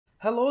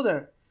Hello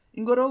there!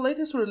 In Godot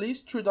latest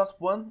release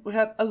 3.1 we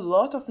had a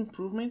lot of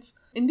improvements.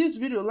 In this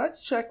video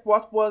let's check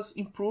what was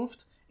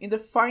improved in the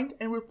find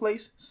and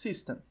replace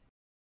system.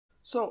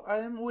 So I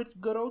am with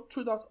Godot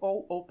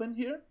 3.0 open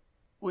here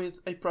with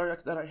a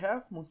project that I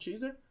have,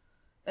 Moonchaser,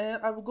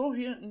 and I will go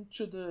here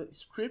into the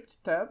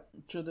script tab,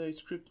 to the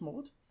script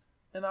mode,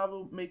 and I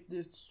will make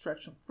this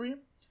distraction free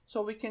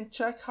so we can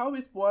check how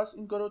it was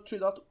in Godot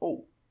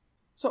 3.0.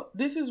 So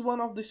this is one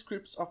of the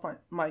scripts of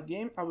my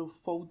game. I will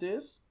fold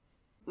this.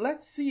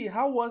 Let's see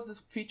how was the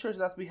features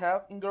that we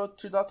have in Godot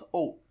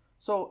 3.0.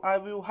 So I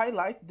will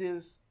highlight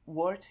this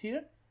word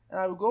here and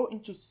I will go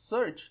into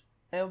search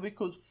and we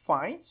could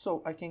find,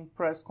 so I can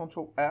press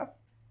Ctrl F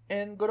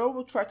and Godot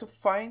will try to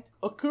find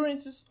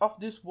occurrences of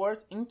this word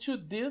into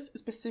this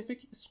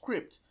specific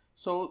script.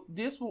 So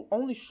this will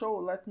only show,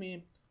 let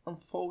me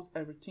unfold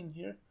everything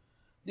here.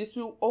 This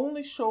will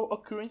only show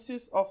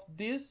occurrences of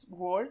this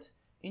word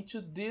into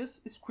this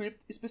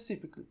script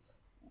specifically.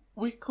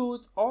 We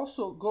could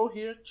also go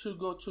here to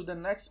go to the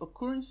next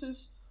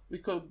occurrences. We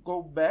could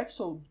go back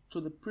to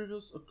the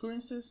previous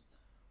occurrences.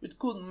 We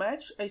could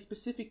match a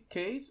specific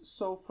case.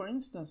 So for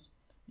instance,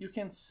 you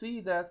can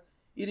see that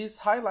it is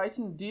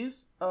highlighting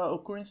this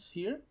occurrence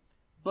here,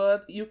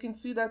 but you can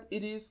see that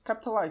it is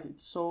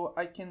capitalized. So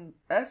I can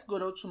ask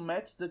Godot to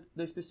match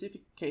the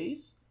specific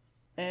case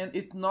and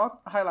it's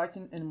not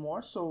highlighting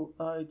anymore. So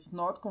it's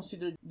not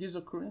considered this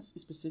occurrence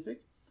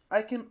specific.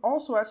 I can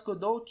also ask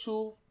Godot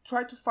to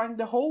try to find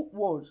the whole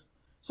word.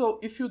 So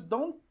if you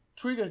don't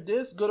trigger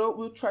this, Godot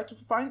will try to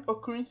find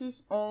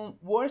occurrences on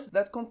words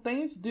that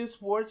contains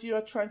this word you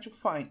are trying to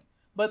find.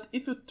 But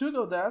if you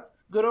trigger that,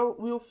 Godot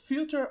will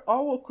filter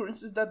all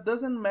occurrences that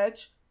doesn't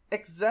match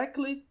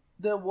exactly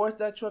the word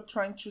that you are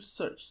trying to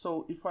search.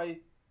 So if I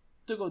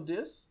trigger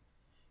this,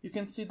 you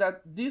can see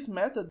that this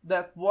method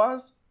that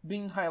was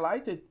being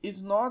highlighted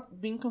is not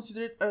being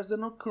considered as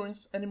an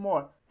occurrence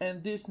anymore,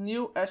 and this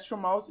new astro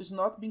mouse is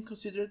not being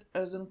considered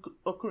as an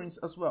occurrence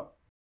as well.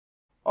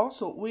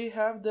 Also, we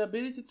have the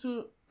ability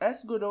to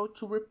ask Godot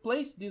to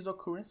replace these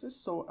occurrences,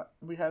 so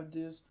we have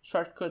this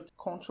shortcut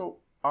Ctrl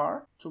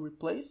R to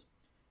replace,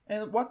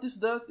 and what this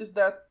does is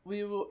that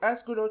we will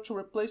ask Godot to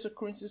replace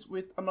occurrences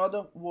with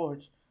another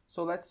word.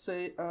 So let's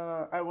say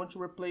I want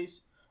to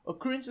replace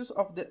occurrences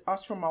of the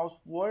astro mouse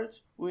word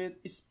with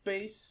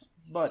space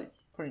body,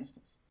 for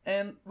instance.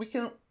 And we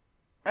can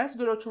ask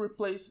Godot to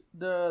replace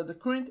the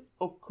current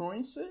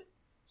occurrence.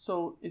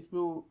 So it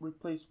will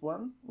replace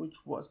one, which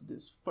was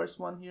this first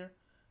one here.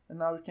 And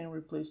now we can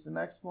replace the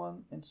next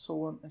one and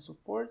so on and so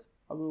forth.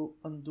 I will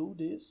undo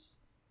this.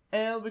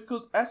 And we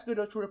could ask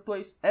Godot to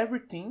replace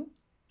everything.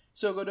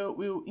 So Godot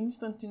will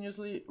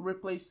instantaneously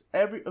replace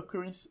every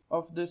occurrence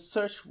of the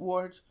search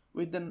word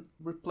with the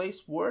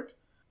replace word.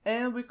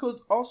 And we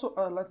could also,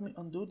 let me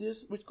undo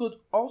this, we could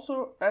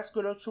also ask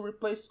Godot to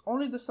replace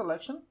only the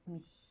selection. Let me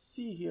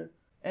see here.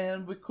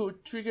 And we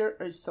could trigger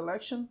a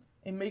selection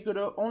and make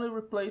Godot only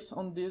replace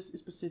on this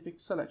specific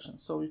selection.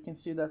 So you can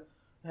see that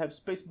we have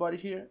space body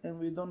here and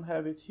we don't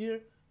have it here.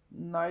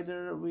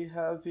 Neither we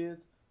have it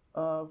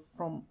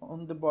from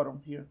on the bottom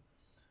here.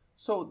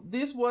 So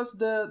this was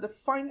the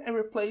find and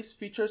replace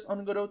features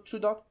on Godot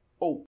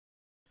 3.0.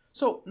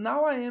 So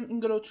now I am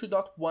in Godot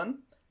 3.1.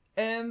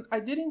 And I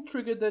didn't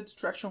trigger the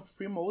distraction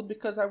free mode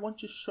because I want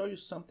to show you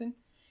something.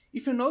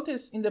 If you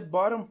notice in the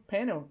bottom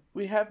panel,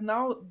 we have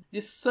now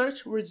this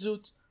search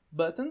result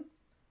button.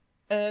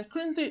 And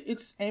currently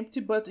it's empty,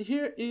 but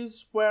here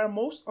is where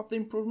most of the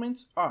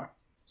improvements are.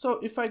 So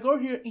if I go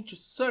here into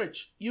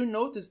search, you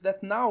notice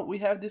that now we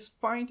have this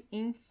find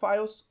in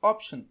files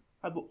option.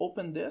 I will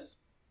open this.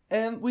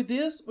 And with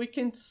this, we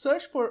can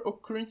search for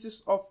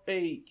occurrences of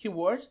a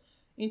keyword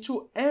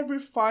into every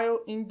file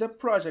in the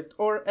project,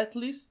 or at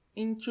least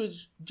into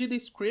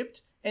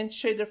GDScript and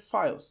shader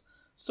files.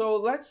 So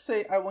let's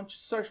say I want to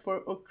search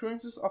for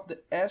occurrences of the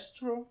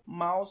astro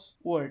mouse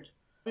word.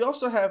 We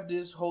also have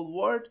this whole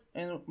word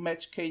and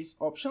match case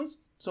options.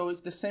 So it's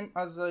the same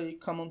as a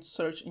common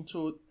search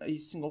into a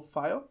single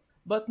file.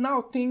 But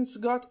now things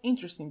got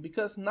interesting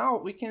because now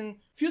we can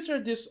filter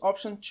this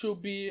option to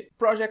be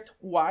project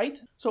wide.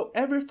 So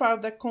every file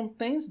that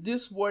contains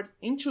this word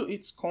into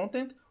its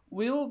content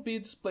will be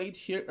displayed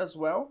here as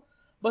well.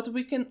 But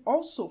we can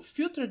also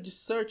filter the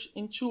search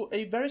into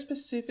a very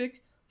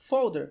specific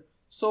folder.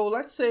 So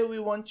let's say we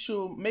want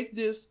to make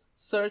this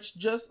search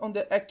just on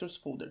the actors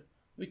folder.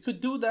 We could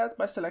do that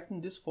by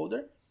selecting this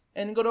folder,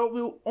 and Godot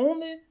will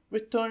only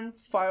return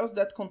files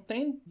that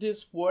contain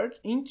this word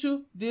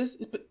into this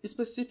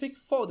specific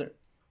folder,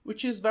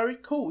 which is very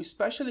cool,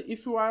 especially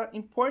if you are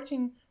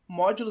importing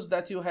modules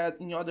that you had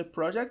in other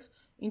projects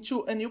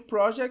into a new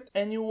project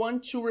and you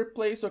want to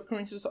replace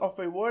occurrences of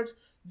a word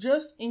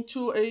just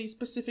into a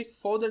specific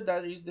folder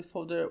that is the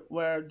folder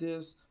where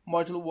this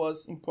module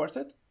was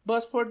imported.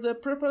 But for the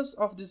purpose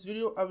of this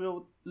video, I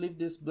will leave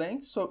this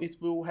blank, so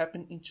it will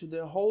happen into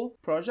the whole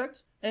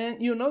project. And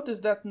you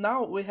notice that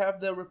now we have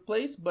the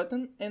replace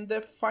button and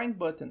the find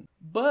button.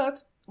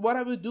 But what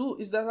I will do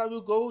is that I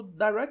will go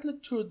directly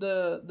to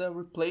the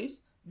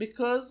replace,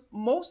 because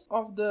most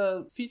of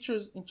the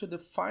features into the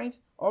find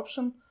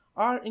option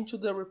are into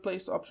the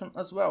replace option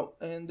as well,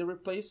 and the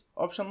replace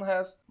option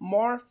has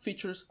more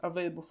features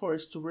available for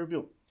us to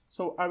review.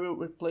 So I will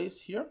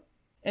replace here,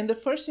 and the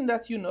first thing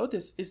that you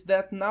notice is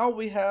that now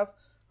we have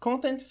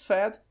content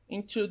fed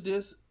into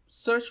this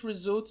search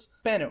results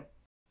panel.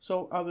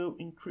 So I will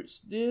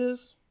increase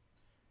this,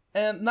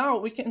 and now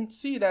we can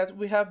see that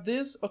we have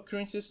these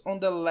occurrences on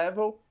the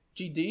level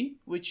GD,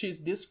 which is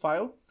this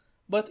file.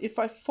 But if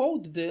I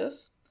fold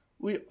this,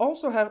 we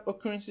also have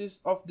occurrences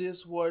of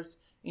this word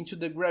into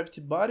the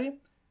gravity body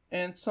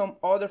and some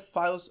other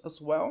files as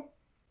well.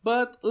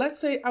 But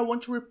let's say I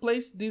want to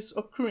replace these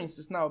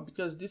occurrences now,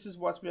 because this is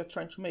what we are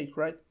trying to make,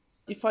 right?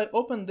 If I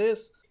open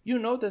this, you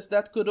notice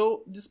that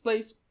Godot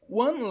displays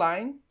one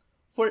line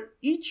for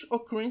each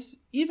occurrence,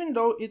 even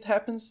though it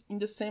happens in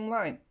the same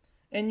line.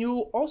 And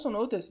you also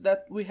notice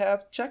that we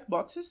have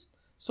checkboxes.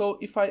 So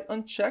if I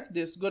uncheck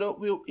this, Godot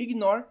will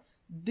ignore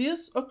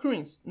this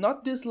occurrence,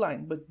 not this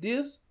line, but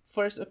this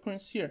first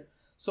occurrence here.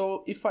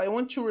 So if I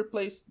want to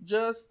replace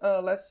just,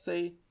 let's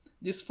say,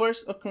 this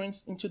first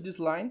occurrence into this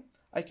line,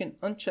 I can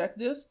uncheck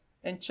this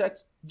and check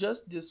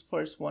just this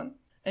first one.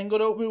 And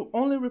Godot will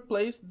only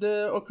replace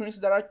the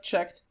occurrences that are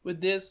checked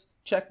with these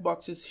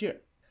checkboxes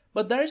here.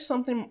 But there is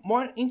something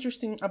more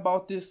interesting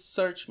about this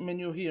search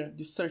menu here,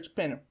 this search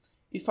panel.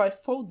 If I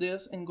fold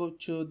this and go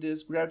to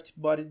this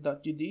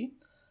gravitybody.gd,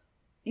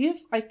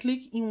 if I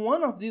click in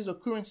one of these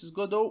occurrences,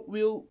 Godot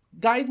will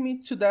guide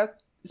me to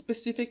that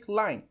specific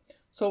line.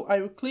 So I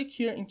will click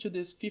here into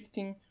this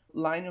 15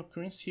 line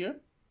occurrence here,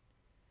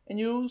 and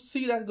you'll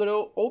see that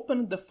Godot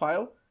opened the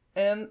file,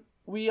 and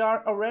we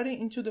are already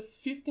into the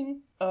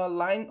 15th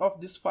line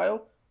of this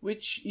file,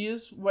 which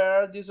is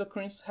where this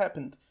occurrence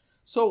happened.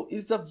 So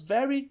it's a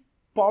very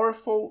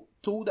powerful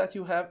tool that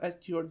you have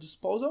at your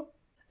disposal.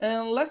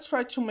 And let's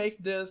try to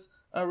make this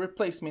a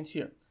replacement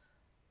here.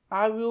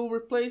 I will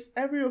replace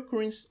every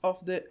occurrence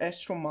of the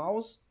astral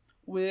mouse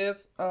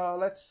with,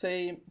 let's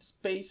say,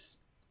 space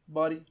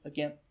body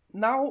again.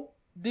 Now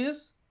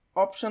this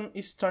option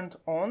is turned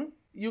on.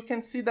 You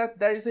can see that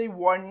there is a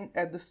warning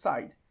at the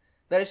side.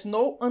 There is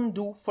no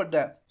undo for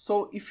that.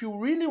 So if you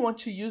really want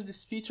to use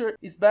this feature,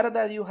 it's better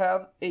that you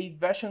have a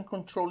version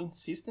controlling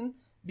system,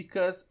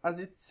 because as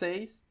it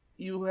says,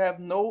 you have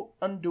no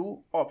undo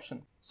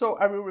option. So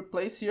I will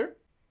replace here,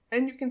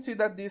 and you can see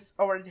that this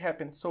already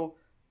happened. So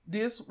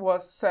this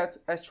was set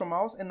astral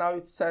mouse, and now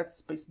it's set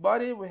space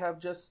body. We have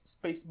just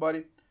space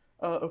body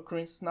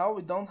occurrence now.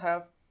 We don't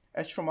have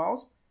astral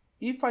mouse.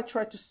 If I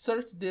try to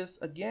search this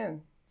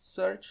again,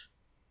 search,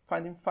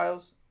 finding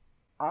files,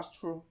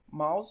 astral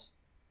mouse,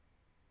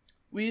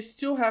 we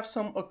still have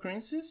some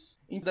occurrences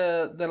in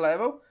the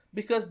level,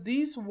 because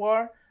these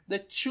were the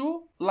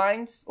two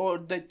lines, or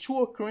the two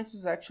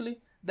occurrences actually,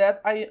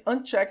 that I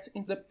unchecked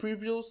in the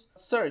previous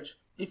search.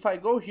 If I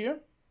go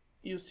here,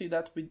 you see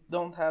that we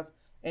don't have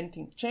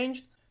anything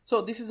changed.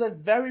 So this is a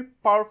very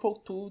powerful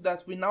tool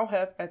that we now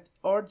have at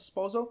our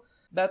disposal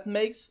that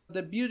makes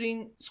the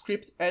built-in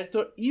script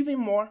editor even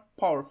more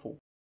powerful.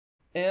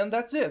 And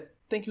that's it.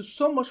 Thank you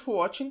so much for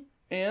watching,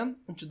 and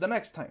until the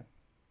next time.